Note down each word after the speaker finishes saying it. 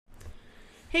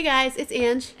Hey guys, it's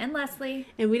Ange. And Leslie.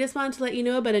 And we just wanted to let you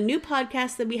know about a new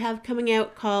podcast that we have coming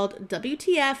out called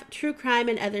WTF, True Crime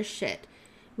and Other Shit.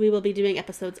 We will be doing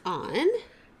episodes on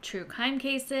true crime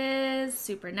cases,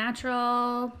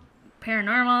 supernatural,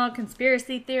 paranormal,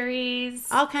 conspiracy theories.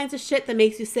 all kinds of shit that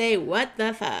makes you say, what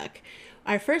the fuck?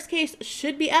 Our first case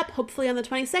should be up hopefully on the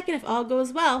 22nd if all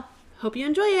goes well. Hope you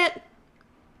enjoy it.